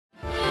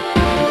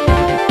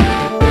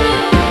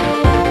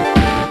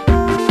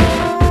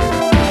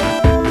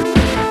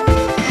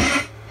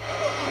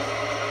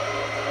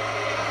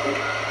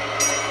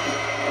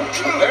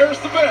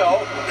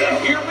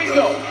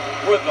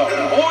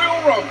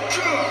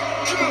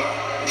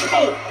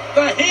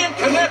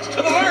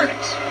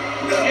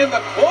And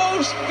the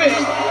closed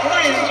fist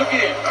lands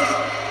again.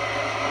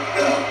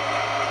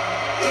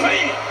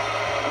 Bam!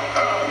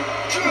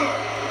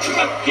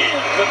 Again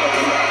to the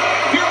floor.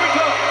 Here we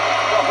go.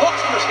 The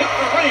Hulksters hit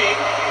the ring.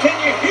 Can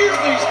you hear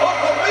these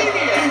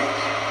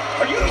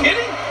Hulkamaniacs? Are you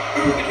kidding?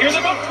 You can hear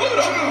them on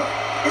Pluto.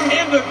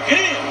 And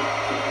again.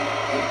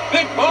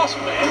 Big Boss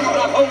Man's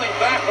not holding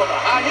back on the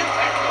high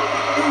impact move.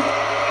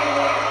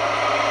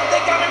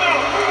 They got him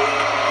out.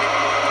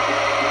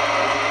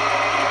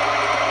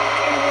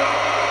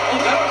 Oh,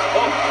 that was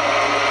close.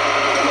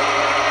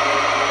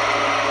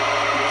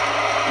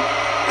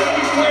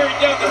 He's wearing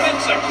down the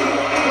midsection.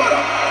 What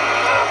a...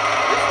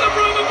 It's the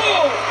Brother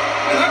Bull.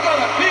 And I got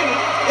a feeling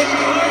it's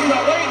time to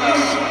lay the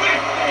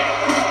smack down.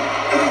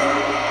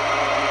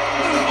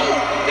 Oh,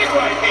 big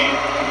right hand.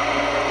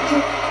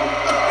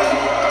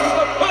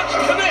 The punch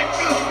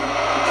connects.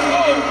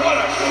 Oh,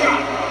 what a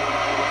shot.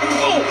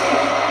 Oh,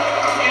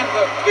 and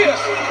the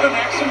fist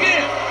connects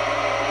again.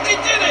 They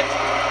did it.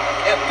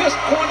 At this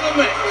point in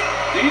the match,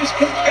 these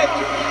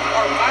competitors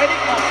are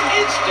fighting on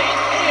instinct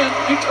and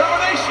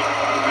determination.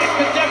 It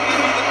could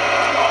definitely be the...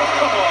 Oh,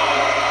 come on.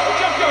 A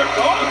junkyard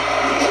dog?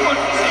 Who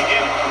wants to see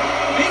him?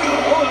 Being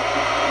the one.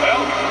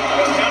 Well, I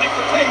was counting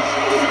for taste.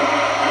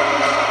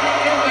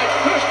 And they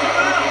pushed him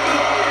out.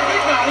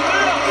 They got him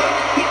out.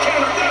 He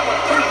countered that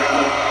one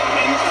perfectly.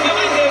 And he's still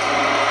in this.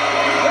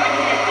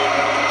 Exactly.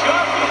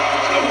 John,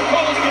 Stone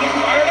Cold's getting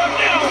fired up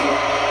now.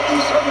 He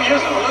certainly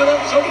hasn't let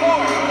up so far.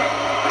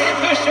 And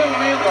this young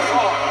man, The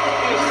Rock,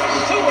 is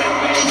so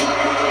ambitious.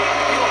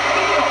 He'll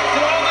feel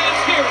till all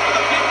ends here for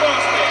the Big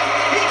Boss Man.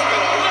 He's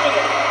been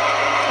eliminated.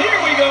 Here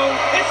we go.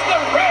 It's the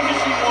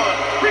Ravishing One.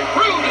 Rick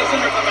Rude has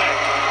entered the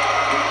match.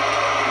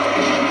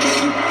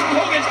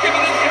 Hogan's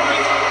giving it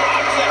everything.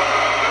 Rock's out.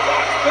 The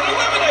Rock's been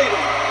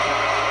eliminated.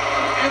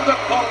 And the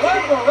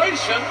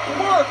collaboration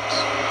works.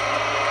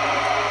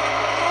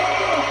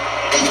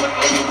 It's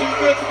looking too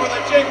good for the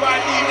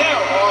JYD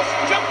now, boss.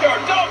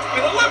 Junkyard Dog's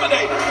been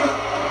eliminated.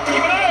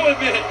 Even I'll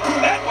admit it,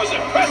 that was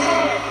impressive.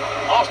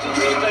 Austin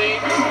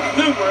sustained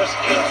numerous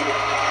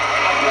injuries.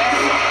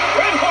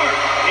 Bret Hart,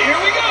 here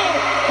we go.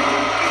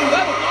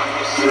 That'll knock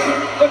you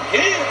silly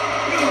again.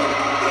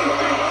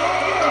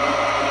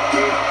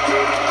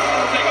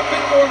 It'll take a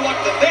bit more luck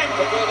than that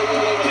to blow the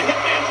wool over the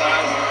Hitman's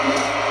eyes.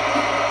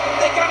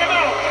 They got him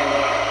out.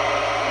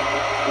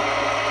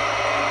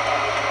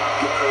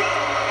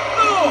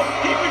 No,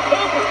 he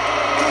recovered.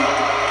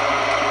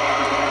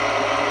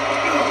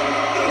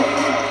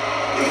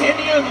 And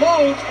he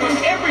unloads with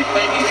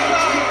everything he's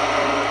got.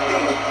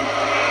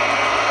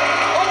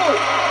 Oh,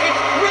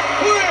 it's Ric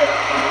Flair.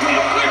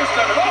 And Flair's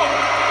done it all.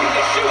 He's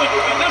a shoo-in to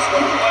win this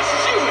one. A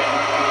shoo-in.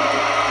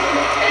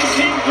 And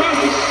King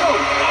Rude is so...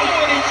 Oh,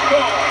 and he's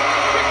gone.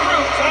 Rick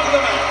Rude's out of the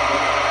match.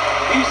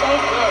 He's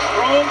off to a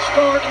strong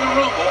start in the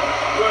Rumble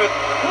with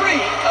 3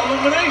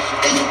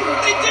 eliminations.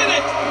 They did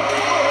it.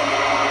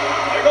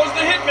 There goes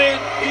the Hitman.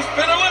 He's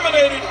been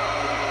eliminated.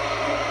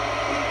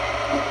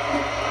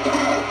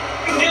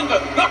 And the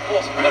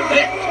knuckles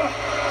connect. And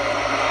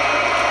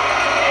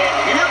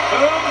here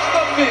comes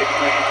the big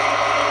man.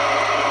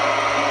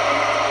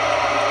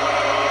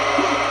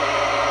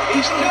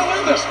 He's still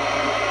in this one.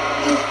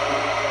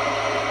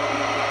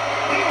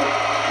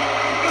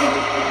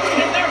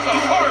 And there's a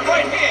hard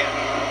right hand.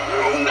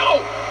 Oh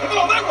no! If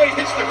all that weight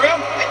hits the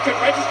ground, it could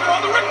register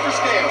on the Richter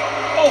scale.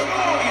 Oh,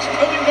 he's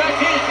coming back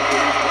in.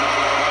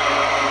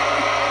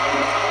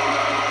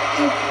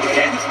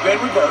 And it's been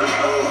reversed.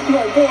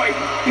 Oh boy,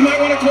 you might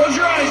want to close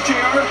your eyes,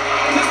 JR.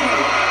 This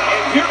one.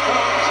 And here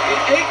comes the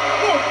 8th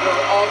wonder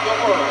of the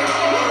world.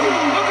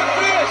 Look at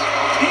this.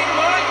 He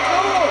might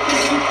go.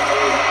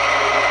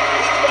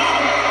 He's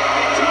gone.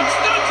 John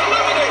Stunt's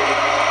eliminated.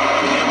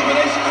 The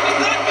eliminations of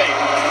that baby.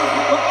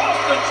 But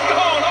Austin's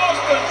gone.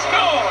 Austin's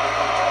gone.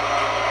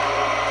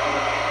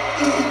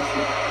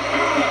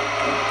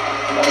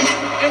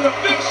 And the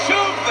big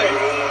shove there.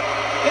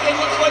 And it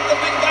looks like the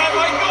big guy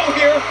might go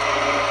here.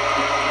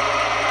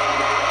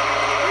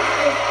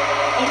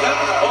 Oh, that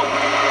was fun.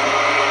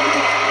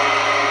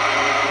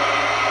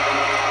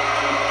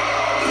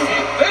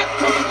 And that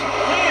punch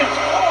lands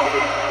hard.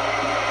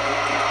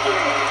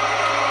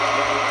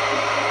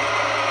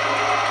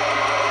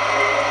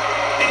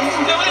 And he's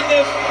still in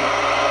this.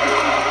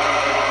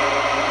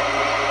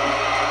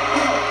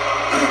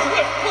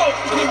 Swift close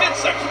to the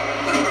midsection.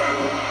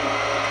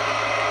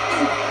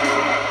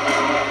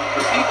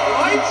 He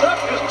lights up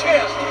his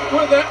chest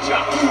with that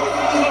chop. A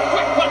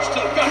quick punch to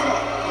the gut.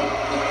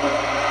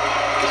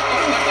 The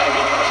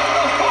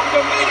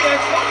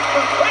Hulkamaniacs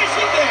come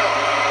crashing down.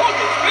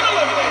 Hogan's been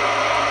eliminated.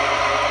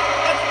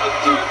 That's the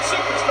 3rd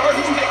superstar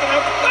who's taken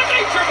out. The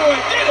Nature Boy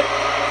did it.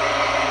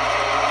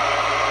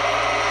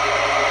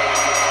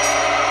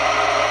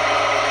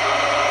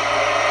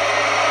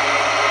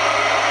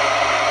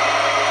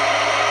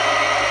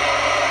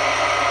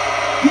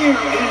 Here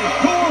is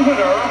your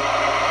winner,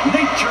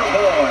 Nature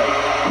Boy.